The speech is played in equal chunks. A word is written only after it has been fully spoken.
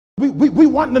We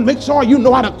want to make sure you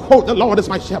know how to quote, the Lord is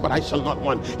my shepherd, I shall not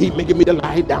want. He maketh me to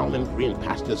lie down in green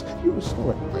pastures. He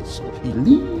restored my soul. He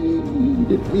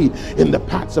leadeth me in the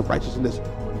paths of righteousness.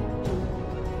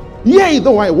 Yea,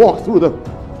 though I walk through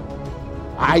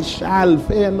I shall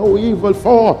fear no evil,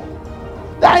 for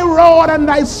thy rod and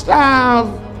thy staff.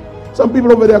 Some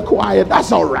people over there quiet.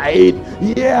 That's all right.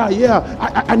 Yeah.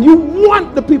 And you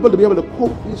want the people to be able to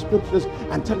quote these scriptures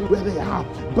and tell you where they are.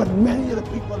 But many of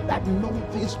the people that know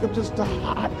these scriptures to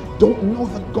heart don't know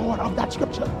the God of that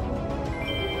scripture.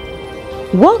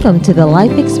 Welcome to the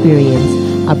Life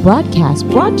Experience, a broadcast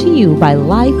brought to you by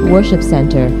Life Worship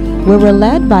Center, where we're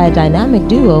led by a dynamic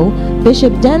duo,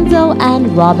 Bishop Denzel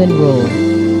and Robin Rowe.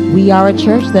 We are a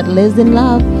church that lives in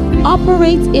love,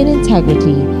 operates in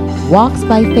integrity, walks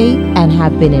by faith, and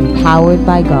have been empowered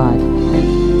by God.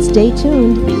 Stay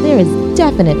tuned, there is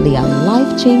definitely a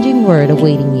life-changing word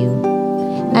awaiting you.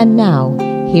 And now,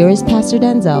 here is Pastor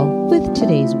Denzel with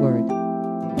today's word.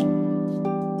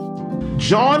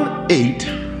 John 8,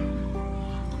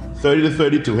 30 to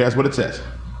 32, here's what it says.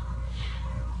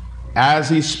 As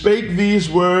he spake these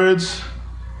words,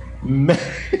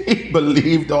 many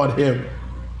believed on him.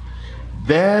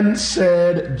 Then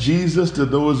said Jesus to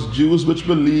those Jews which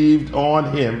believed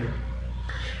on him,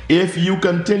 if you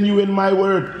continue in my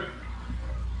word,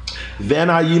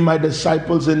 then are ye my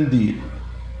disciples indeed,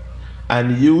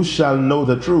 and you shall know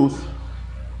the truth,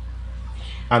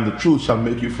 and the truth shall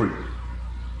make you free.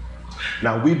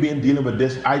 Now, we've been dealing with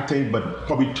this, I think, but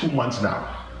probably 2 months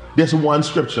now. This one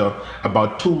scripture,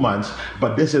 about 2 months,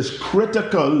 but this is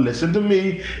critical. Listen to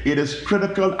me. It is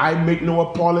critical. I make no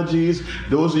apologies.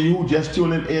 Those of you who just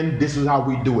tuning in, this is how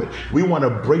we do it. We want to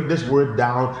break this word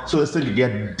down so this thing can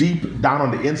get deep down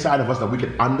on the inside of us, that we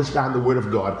can understand the word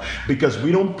of God, because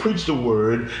we don't preach the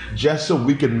word just so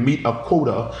we can meet a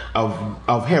quota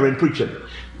of hearing preaching.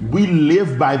 We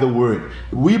live by the word.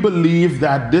 We believe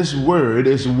that this word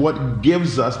is what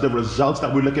gives us the results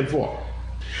that we're looking for.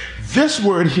 This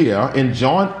word here in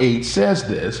John 8 says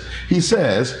this. He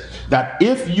says that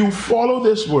if you follow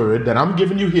this word that I'm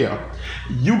giving you here,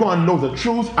 you're going to know the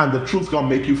truth, and the truth's going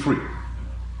to make you free.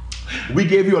 We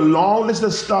gave you a long list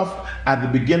of stuff at the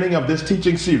beginning of this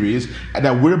teaching series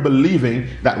that we're believing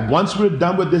that once we're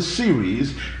done with this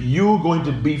series, you're going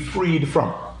to be freed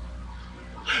from.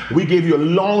 We gave you a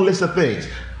long list of things: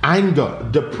 anger,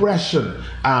 depression,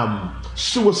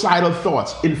 suicidal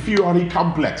thoughts, inferiority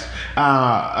complex,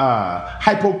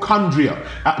 hypochondria,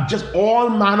 just all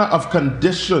manner of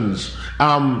conditions,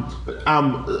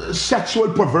 sexual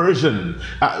perversion,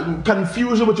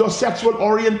 confusion with your sexual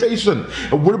orientation.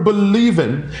 We're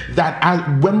believing that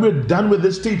when we're done with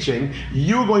this teaching,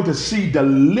 you're going to see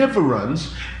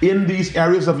deliverance in these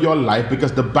areas of your life,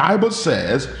 because the Bible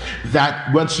says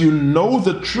that once you know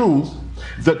the truth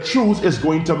is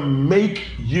going to make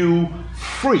you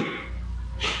free.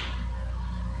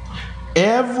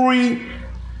 Every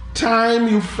time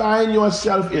you find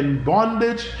yourself in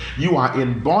bondage, you are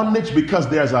in bondage because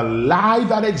there's a lie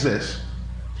that exists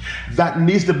that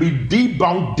needs to be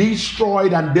debunked,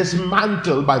 destroyed, and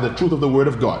dismantled by the truth of the word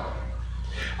of God.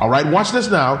 All right, watch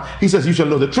this now. He says, you shall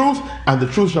know the truth, and the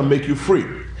truth shall make you free.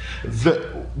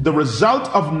 The result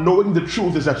of knowing the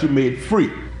truth is that you're made free.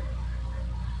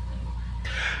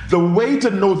 The way to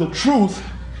know the truth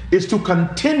is to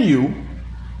continue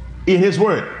in his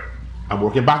word. I'm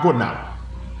working backward now.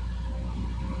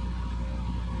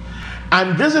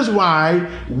 And this is why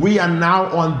we are now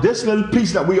on this little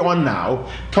piece that we're on now,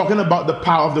 talking about the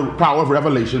power of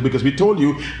revelation, because we told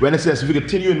you when it says if you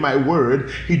continue in my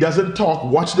word, he doesn't talk,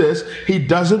 watch this, he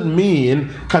doesn't mean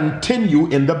continue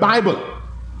in the Bible.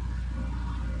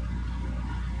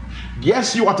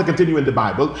 Yes, you ought to continue in the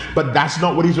Bible, but that's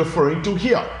not what he's referring to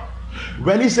here.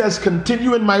 When he says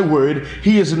continue in my word,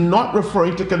 he is not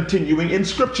referring to continuing in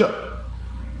scripture.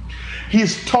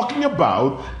 He's talking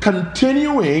about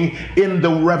continuing in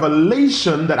the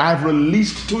revelation that I've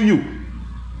released to you.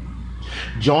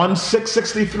 John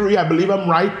 6:63, I believe I'm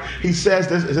right. He says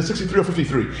this, is it 63 or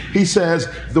 53? He says,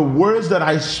 the words that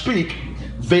I speak,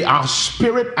 they are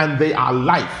spirit and they are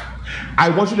life. I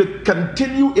want you to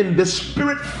continue in the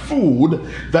spirit food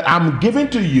that I'm giving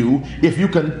to you. If you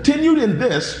continue in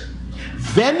this,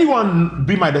 then you want to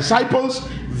be my disciples,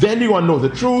 then you want to know the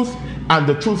truth, and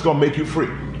the truth's going to make you free.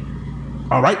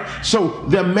 All right? So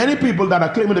there are many people that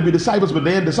are claiming to be disciples, but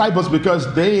they ain't disciples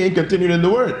because they ain't continuing in the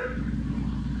word.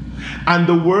 And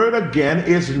the word again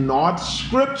is not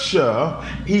scripture.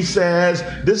 He says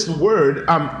this word,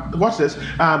 watch this,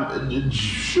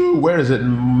 where is it?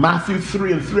 Matthew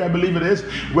 3:3, I believe it is,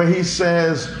 where he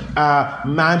says,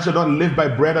 man shall not live by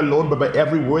bread alone, but by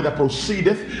every word that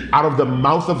proceedeth out of the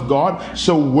mouth of God.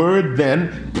 So word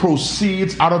then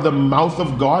proceeds out of the mouth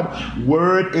of God.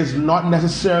 Word is not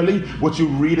necessarily what you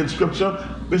read in scripture.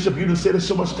 Bishop, you didn't say this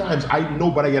so much times. I know,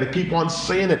 but I got to keep on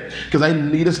saying it because I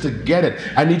need us to get it.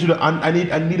 I need you to. I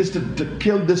need us to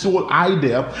kill this whole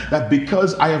idea that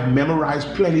because I have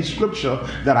memorized plenty scripture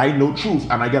that I know truth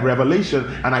and I get revelation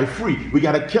and I free. We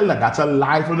got to kill that. That's a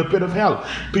lie from the pit of hell.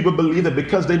 People believe that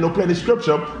because they know plenty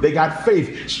scripture, they got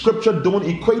faith. Scripture don't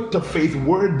equate to faith.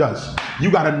 Word does. You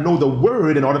got to know the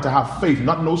word in order to have faith,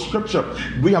 not know scripture.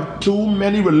 We have too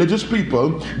many religious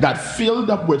people that filled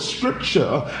up with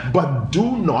scripture but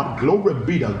do not, glory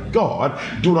be to God,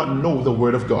 do not know the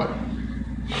word of God.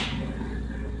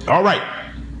 All right,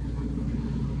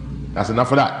 that's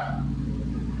enough of that.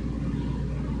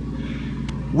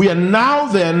 We are now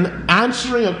then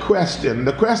answering a question.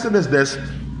 The question is this.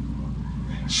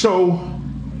 So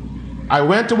I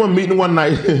went to a meeting one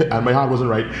night and my heart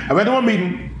wasn't right. I went to a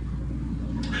meeting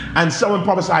and someone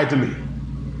prophesied to me.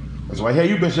 So I hear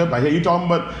you, Bishop, I hear you talking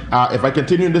about if I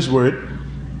continue in this word,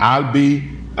 I'll be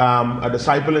a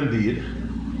disciple indeed.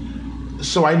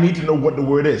 So I need to know what the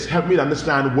word is. Help me to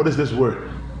understand, what is this word?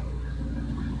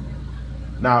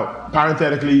 Now,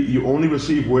 parenthetically, you only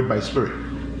receive word by spirit,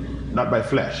 not by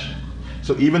flesh.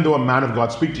 So even though a man of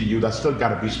God speak to you, that's still got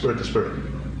to be spirit to spirit.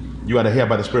 You got to hear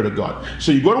by the Spirit of God.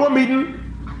 So you go to a meeting,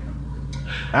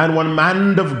 and one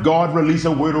man of God release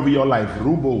a word over your life.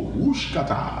 Rubo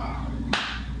ushkata.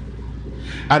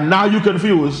 And now you're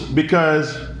confused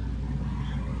because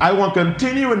I want to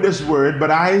continue in this word, but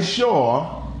I ain't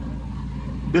sure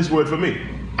this word for me.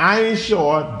 I ain't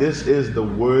sure this is the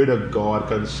word of God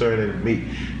concerning me.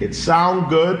 It sound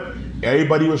good.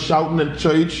 Everybody was shouting in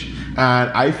church,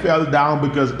 and I fell down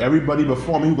because everybody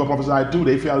before me who got prophesied too,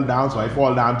 they fell down, so I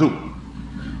fall down too.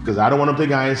 Because I don't want them to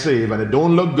think I ain't saved, and it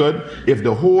don't look good if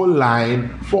the whole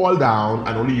line fall down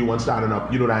and only you one standing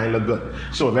up. You know that ain't look good.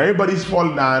 So if everybody's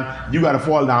falling down, you got to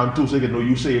fall down too, so they can know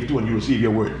you saved too and you receive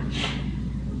your word.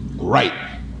 Right.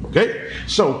 Okay?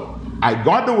 So I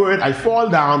got the word, I fall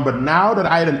down, but now that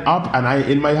I am up and I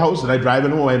in my house and I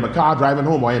driving home, or in my car driving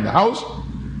home, or in the house,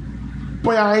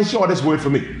 boy, I ain't sure this word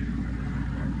for me.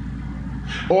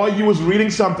 Or you was reading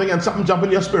something and something jumped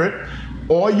in your spirit,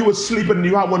 or you was sleeping and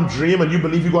you had one dream and you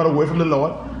believe you got a word from the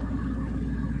Lord,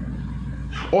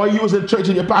 or you was in church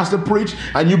and your pastor preached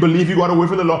and you believe you got a word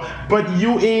from the Lord, but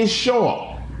you ain't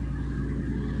sure.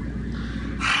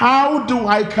 How do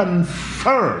I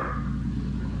confirm?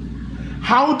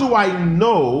 How do I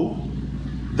know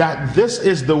that this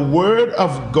is the word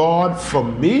of God for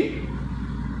me?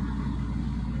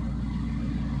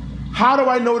 How do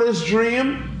I know this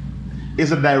dream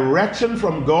is a direction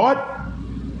from God?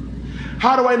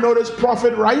 How do I know this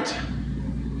prophet right?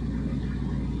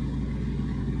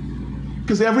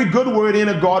 Because every good word ain't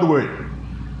a God word.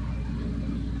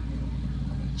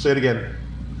 Say it again.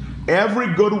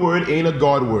 Every good word ain't a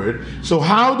God word. So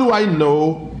how do I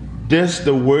know this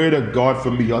the word of God for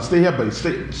me? Y'all stay here, buddy.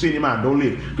 Stay, senior man, don't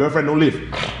leave. Girlfriend, don't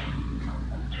leave.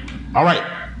 All right.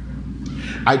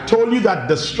 I told you that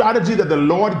the strategy that the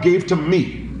Lord gave to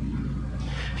me,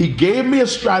 He gave me a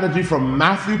strategy from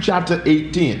Matthew chapter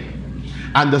 18.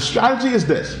 And the strategy is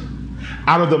this: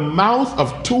 out of the mouth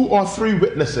of 2 or 3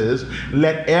 witnesses,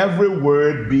 let every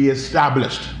word be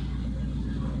established.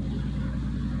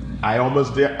 I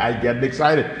almost there. I get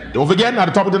excited. Don't forget, now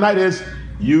the topic tonight is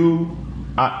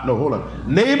hold on.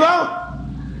 Neighbor,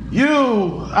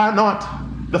 you are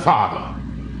not the Father.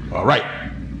 All right.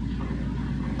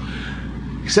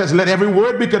 He says, let every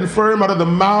word be confirmed out of the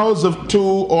mouths of 2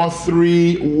 or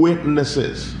 3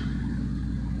 witnesses.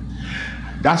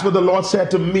 That's what the Lord said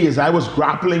to me as I was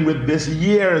grappling with this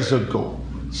years ago,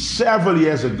 several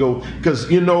years ago, because,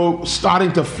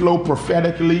 starting to flow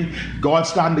prophetically, God's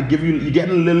starting to give you, you're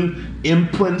getting little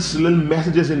imprints, little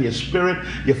messages in your spirit,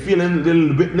 you're feeling a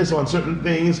little witness on certain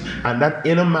things, and that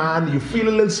inner man, you feel a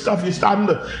little stuff, you're starting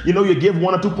to, you give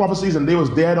 1 or 2 prophecies and they was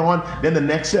dead on, then the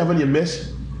next 7 you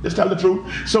miss. Just tell the truth.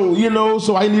 So,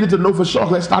 so I needed to know for sure.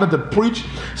 I started to preach,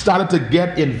 started to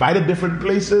get invited different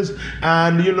places,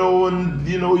 and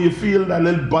you feel that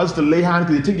little buzz to lay hands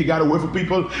because you think you got a word for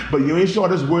people, but you ain't sure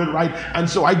this word right. And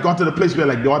so I got to the place where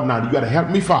God, now you got to help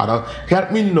me, Father.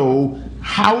 Help me know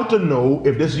how to know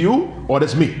if this you or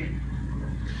this me.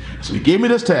 So He gave me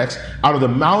this text: out of the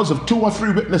mouths of 2 or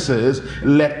 3 witnesses,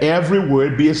 let every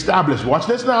word be established. Watch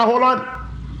this now. Hold on.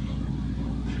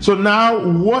 So now,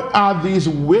 what are these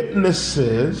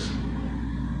witnesses?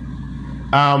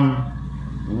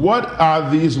 What are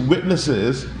these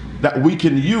witnesses that we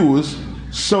can use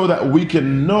so that we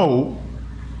can know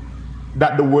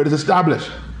that the word is established?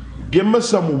 Give us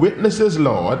some witnesses,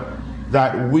 Lord,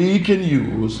 that we can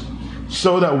use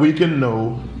so that we can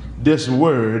know this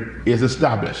word is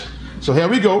established. So here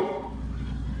we go.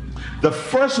 The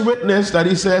first witness that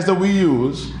he says that we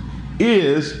use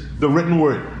is the written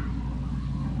word.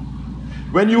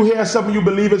 When you hear something you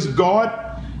believe is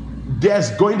God,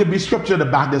 there's going to be scripture to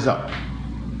back this up.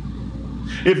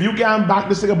 If you can't back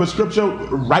this thing up with scripture,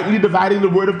 rightly dividing the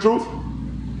word of truth,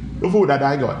 don't fool that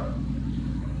I God.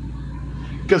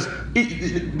 Because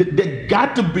there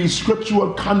got to be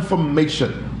scriptural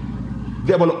confirmation.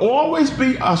 There will always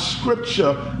be a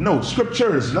scripture, no,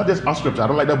 scriptures, not just a scripture, I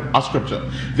don't like that, a scripture.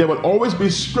 There will always be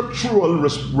scriptural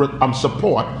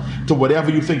support to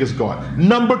whatever you think is God.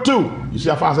 Number two, you see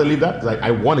how fast I leave that? I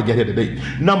want to get here today.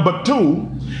 Number two,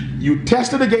 you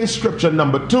test it against scripture.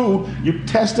 Number two, you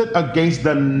test it against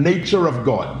the nature of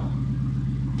God.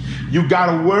 You got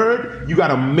a word, you got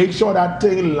to make sure that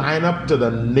thing line up to the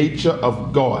nature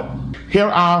of God. Here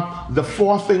are the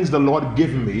four things the Lord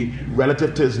gave me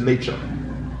relative to his nature.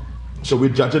 So we're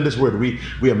judging this word.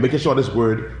 We are making sure this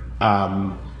word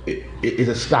is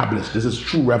established. This is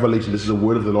true revelation. This is a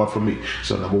word of the Lord for me.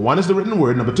 So number one is the written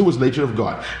word. Number two is nature of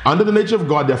God. Under the nature of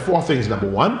God, there are four things. Number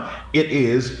one, it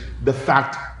is the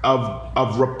fact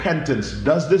of repentance.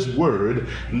 Does this word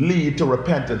lead to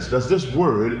repentance? Does this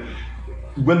word,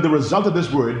 will the result of this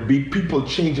word be people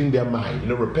changing their mind? You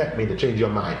know, repent means to change your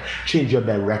mind, change your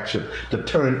direction, to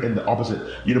turn in the opposite.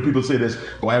 You know, people say this,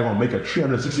 oh, I'm going to make a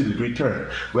 360-degree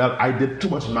turn. Well, I did too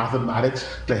much mathematics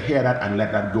to hear that and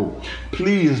let that go.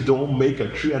 Please don't make a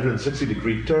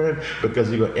 360-degree turn, because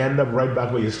you're going to end up right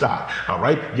back where you start. All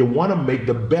right? You want to make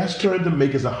the best turn to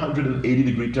make is a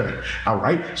 180-degree turn. All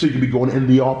right? So you can be going in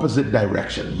the opposite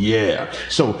direction. Yeah.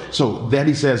 So then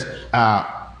he says,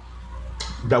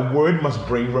 the word must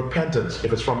bring repentance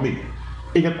if it's from me.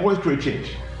 It can always create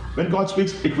change. When God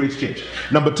speaks, it creates change.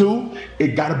 Number two,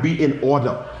 it got to be in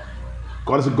order.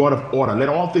 God is a God of order. Let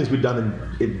all things be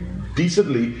done in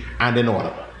decently and in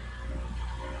order.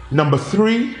 Number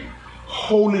three,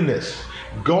 holiness.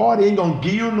 God ain't going to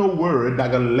give you no word that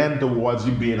going to lend towards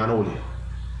you being unholy.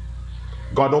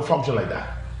 God don't function like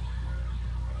that.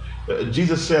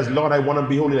 Jesus says, Lord, I want to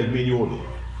be holy like me and you holy.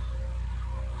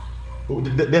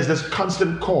 There's this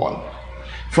constant call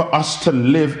for us to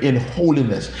live in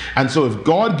holiness. And so if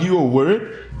God gives you a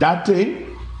word, that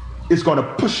thing is going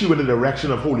to push you in the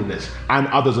direction of holiness, and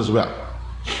others as well.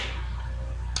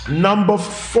 Number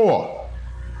four.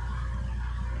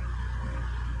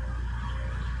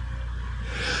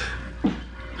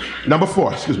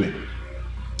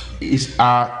 Is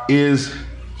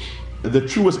the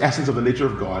truest essence of the nature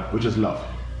of God, which is love.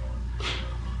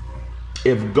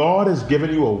 If God has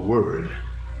given you a word,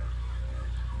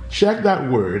 check that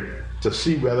word to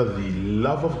see whether the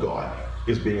love of God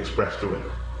is being expressed through it.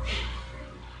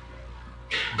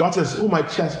 God says, who my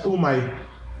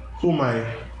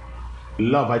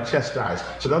love I chastise.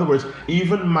 So in other words,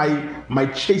 even my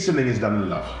chastening is done in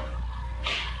love.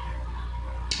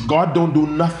 God don't do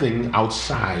nothing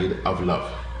outside of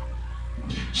love.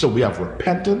 So we have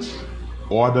repentance,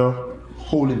 order,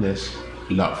 holiness,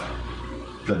 love.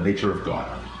 The nature of God.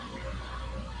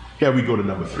 Here we go to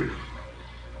number three.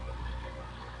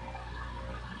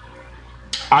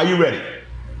 Are you ready?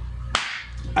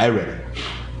 Are you ready?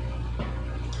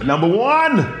 Number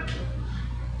one,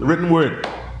 the written word.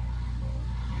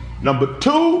 Number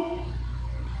two,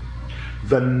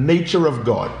 the nature of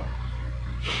God.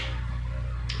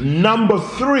 Number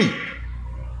three,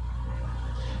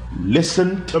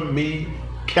 listen to me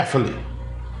carefully.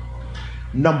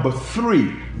 Number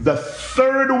three, the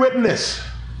third witness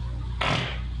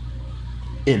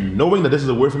in knowing that this is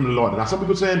a word from the Lord. Now some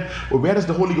people saying, well, where does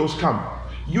the Holy Ghost come?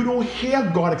 You don't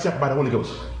hear God except by the Holy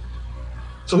Ghost.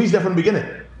 So he's there from the beginning.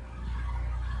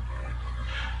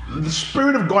 The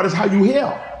Spirit of God is how you hear.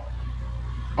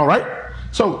 All right?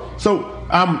 So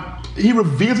he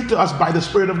reveals it to us by the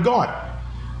Spirit of God.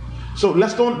 So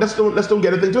let's don't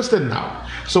get anything twisted now.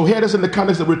 So here it is in the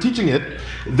context that we're teaching it.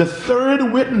 The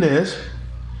third witness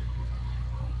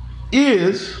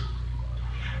is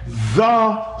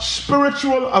the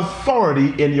spiritual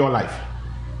authority in your life.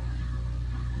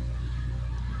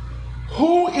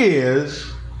 Who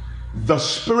is the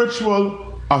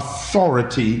spiritual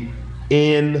authority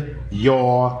in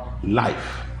your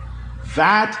life?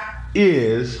 That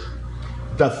is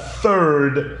the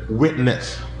third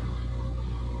witness.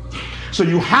 So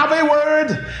you have a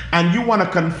word and you want to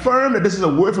confirm that this is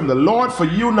a word from the Lord for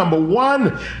you. Number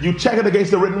one, you check it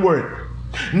against the written word.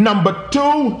 Number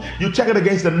two, you check it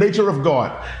against the nature of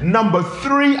God. Number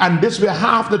three, and this way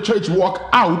half the church walk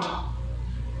out,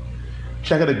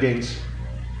 check it against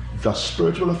the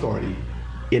spiritual authority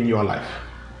in your life.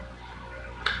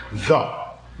 The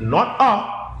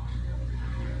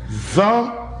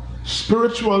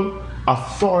spiritual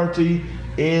authority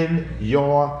in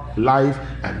your life.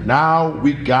 And now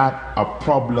we got a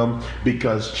problem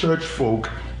because church folk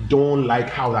don't like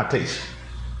how that tastes.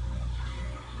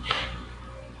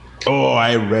 Oh,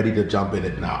 I'm ready to jump in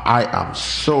it now. I am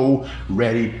so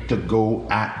ready to go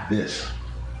at this.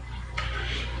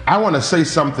 I want to say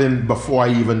something before I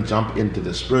even jump into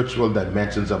the spiritual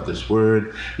dimensions of this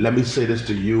word. Let me say this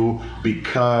to you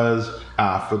because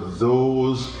for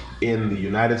those in the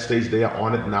United States, they are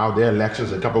on it now. Their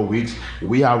elections in a couple of weeks.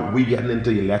 We getting into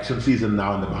election season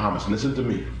now in the Bahamas. Listen to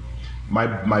me, my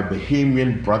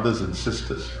Bahamian brothers and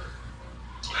sisters.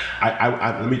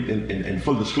 Let me, in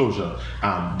full disclosure,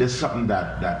 this is something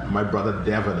that my brother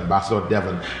Devin, Ambassador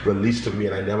Devin, released to me,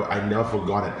 and I never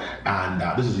forgot it. And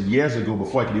this is years ago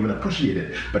before I could even appreciate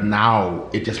it. But now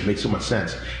it just makes so much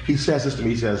sense. He says this to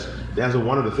me. He says, "There's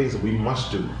one of the things that we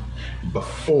must do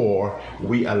before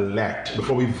we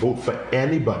vote for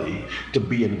anybody to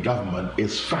be in government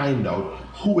is find out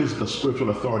who is the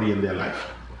spiritual authority in their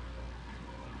life."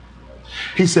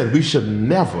 He said we should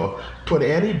never put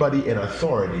anybody in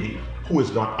authority who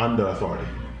is not under authority.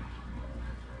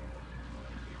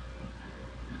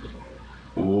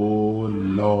 Oh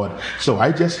Lord. So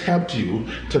I just helped you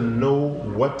to know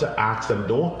what to ask them.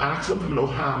 Don't ask them for no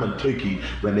ham and turkey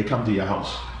when they come to your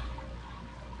house.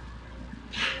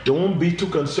 Don't be too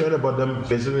concerned about them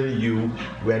visiting you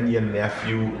when your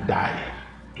nephew died.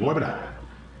 Don't worry about that.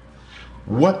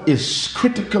 What is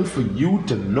critical for you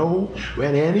to know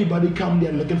when anybody come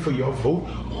there looking for your vote?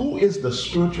 Who is the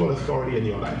spiritual authority in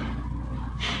your life?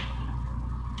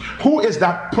 Who is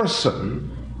that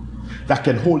person that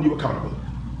can hold you accountable?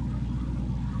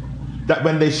 That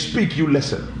when they speak, you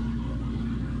listen.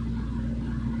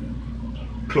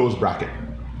 Close bracket.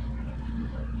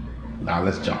 Now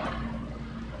let's jump.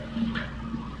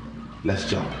 Let's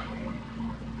jump.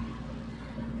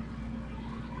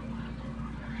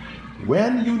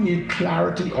 When you need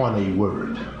clarity on a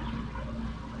word,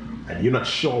 and you're not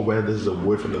sure whether this is a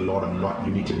word from the Lord or not,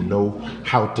 you need to know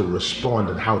how to respond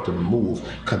and how to move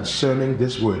concerning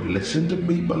this word. Listen to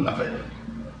me, beloved.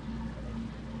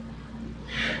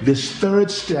 This third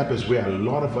step is where a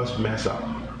lot of us mess up.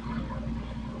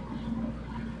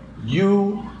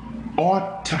 You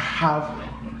ought to have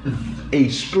a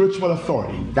spiritual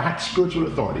authority, that spiritual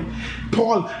authority.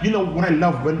 Paul, you know what I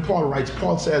love when Paul writes,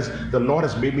 Paul says, "The Lord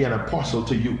has made me an apostle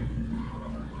to you."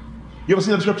 You ever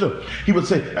seen that scripture? He would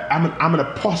say, I'm an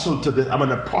apostle to this. I'm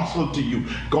an apostle to you.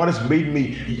 God has made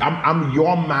me. I'm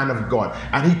your man of God.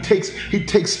 And he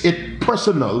takes it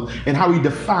personal in how he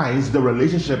defines the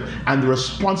relationship and the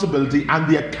responsibility and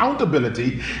the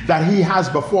accountability that he has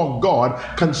before God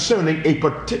concerning a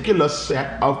particular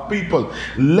set of people.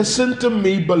 Listen to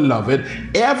me, beloved.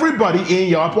 Everybody ain't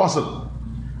your apostle.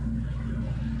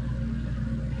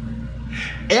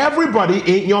 Everybody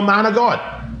ain't your man of God.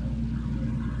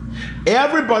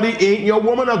 Everybody ain't your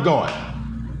woman of God.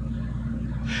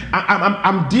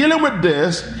 I'm dealing with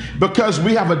this because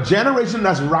we have a generation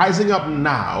that's rising up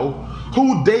now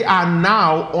who they are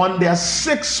now on their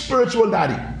sixth spiritual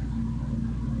daddy.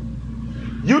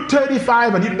 You're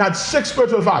 35 and you've had 6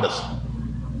 spiritual fathers.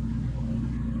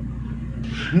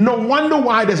 No wonder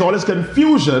why there's all this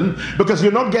confusion, because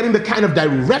you're not getting the kind of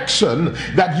direction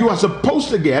that you are supposed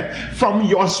to get from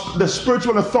the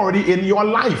spiritual authority in your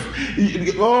life.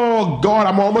 Oh God,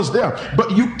 I'm almost there.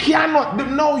 But you cannot,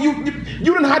 no, you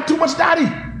didn't have too much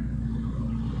daddy.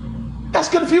 That's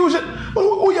confusion.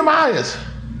 Who your man is?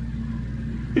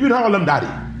 You didn't call them daddy.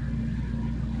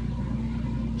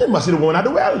 It must be the woman at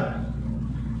the well.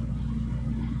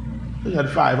 You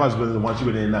had 5 husbands and once you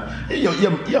went in now.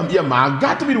 Your man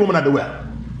got to be the woman at the well.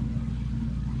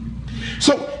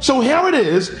 So here it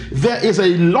is. There is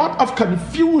a lot of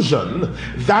confusion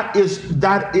that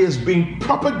is being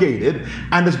propagated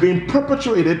and is being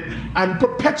perpetuated and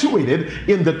perpetuated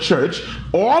in the church,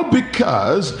 all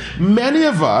because many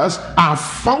of us are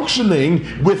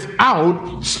functioning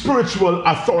without spiritual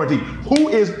authority. Who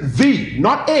is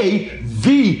not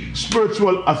the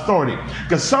spiritual authority?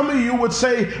 Because some of you would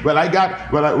say, well, I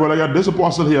got this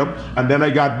apostle here, and then I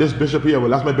got this bishop here.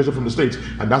 Well, that's my bishop from the States,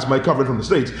 and that's my covering from the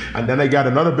States, and then I got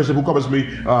another bishop who covers me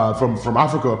from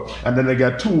Africa, and then I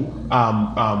got 2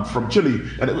 from Chile.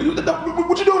 And what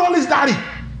you doing with all this daddy?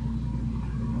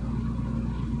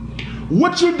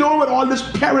 What you doing with all this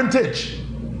parentage?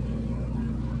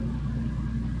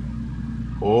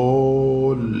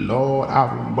 Oh Lord,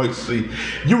 have mercy.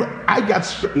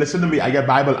 Listen to me. I got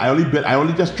Bible. I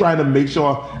only just trying to make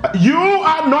sure you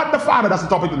are not the father. That's the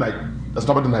topic tonight.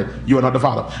 You are not the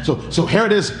father. So here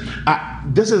it is.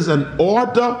 This is an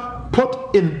order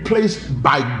put in place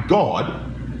by God.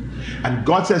 And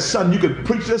God says, son, you can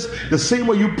preach this the same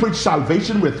way you preach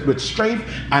salvation with strength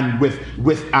and with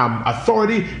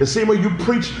authority, the same way you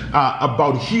preach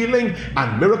about healing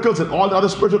and miracles and all the other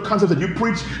spiritual concepts that you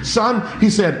preach. Son,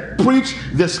 he said, preach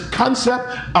this concept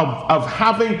of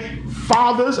having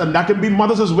fathers, and that can be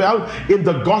mothers as well, in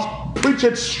the gospel. Preach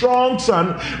it strong,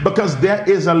 son, because there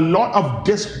is a lot of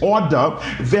disorder.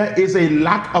 There is a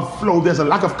lack of flow. There's a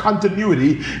lack of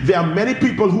continuity. There are many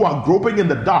people who are groping in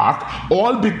the dark,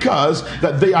 all because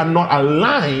that they are not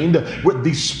aligned with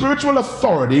the spiritual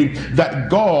authority that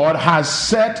God has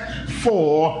set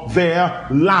for their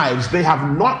lives. They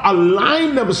have not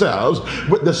aligned themselves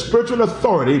with the spiritual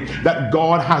authority that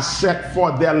God has set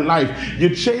for their life.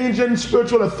 You're changing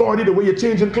spiritual authority the way you're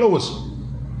changing clothes.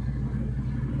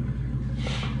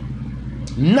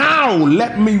 Now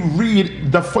let me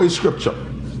read the first scripture.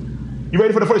 You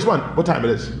ready for the first one? What time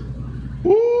it is?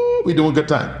 Ooh, we doing good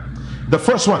time. The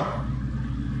first one,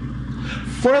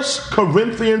 1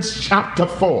 Corinthians chapter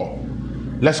 4.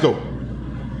 Let's go.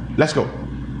 1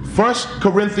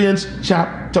 Corinthians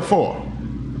chapter 4,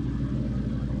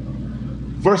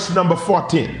 verse number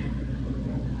 14.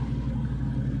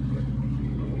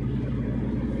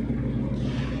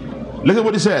 Look at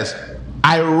what it says.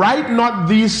 I write not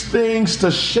these things to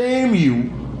shame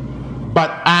you,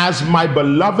 but as my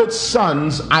beloved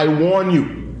sons, I warn you.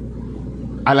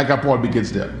 I like how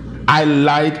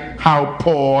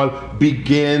Paul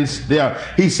begins there.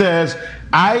 He says,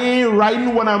 I ain't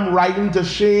writing what I'm writing to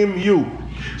shame you.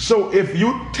 So if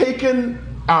you taking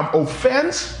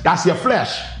offense, that's your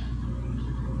flesh.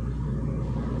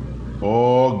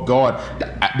 Oh God,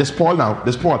 this Paul,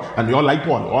 and you all like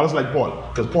Paul. All is like Paul,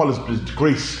 because Paul is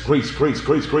grace.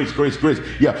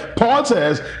 Yeah, Paul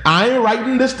says, I ain't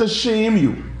writing this to shame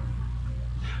you,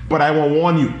 but I will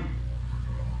warn you.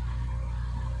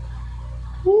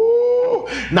 Woo.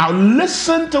 Now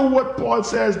listen to what Paul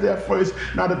says there first.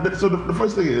 Now, so the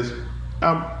first thing is,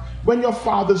 when your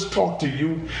fathers talk to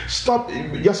you, stop.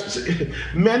 Yes,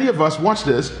 many of us, watch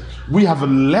this. We have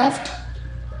left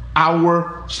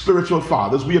our spiritual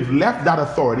fathers. We have left that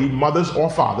authority, mothers or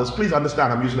fathers. Please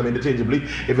understand, I'm using them interchangeably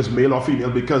if it's male or female,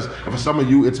 because for some of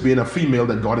you it's being a female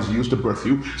that God has used to birth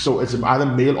you, so it's either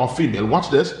male or female. Watch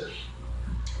this.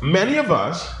 Many of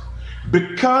us,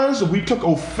 because we took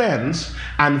offense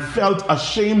and felt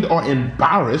ashamed or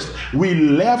embarrassed, we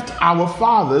left our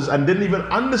fathers and didn't even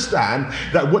understand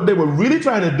that what they were really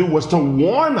trying to do was to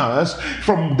warn us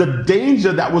from the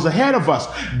danger that was ahead of us.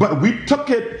 But we took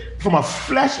it from a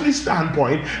fleshly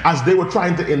standpoint, as they were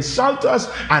trying to insult us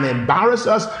and embarrass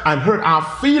us and hurt our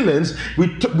feelings.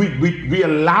 We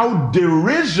allowed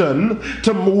derision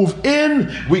to move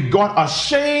in. We got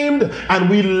ashamed and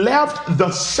we left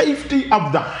the safety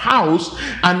of the house,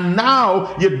 and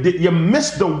now you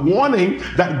missed the warning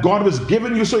that God was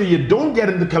giving you, so you don't get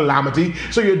into calamity,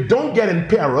 so you don't get in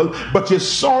peril, but you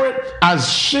saw it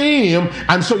as shame,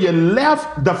 and so you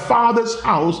left the Father's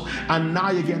house, and now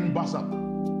you're getting bust up.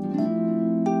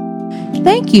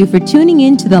 Thank you for tuning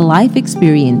in to the Life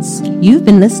Experience. You've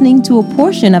been listening to a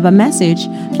portion of a message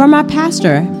from our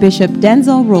pastor, Bishop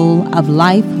Denzel Rolle of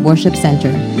Life Worship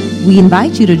Center. We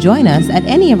invite you to join us at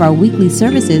any of our weekly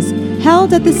services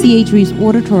held at the C.H. Reeves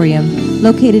Auditorium,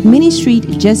 located Minnie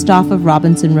Street just off of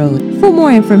Robinson Road. For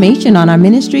more information on our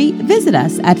ministry, visit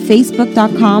us at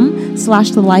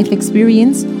facebook.com/The Life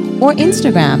Experience or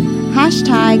Instagram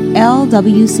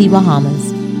 #LWC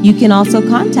Bahamas. You can also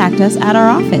contact us at our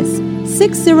office,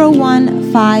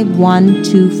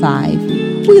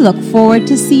 601-5125. We look forward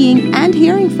to seeing and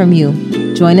hearing from you.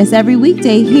 Join us every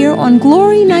weekday here on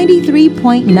Glory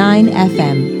 93.9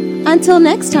 FM. Until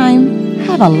next time,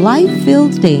 have a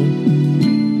life-filled day.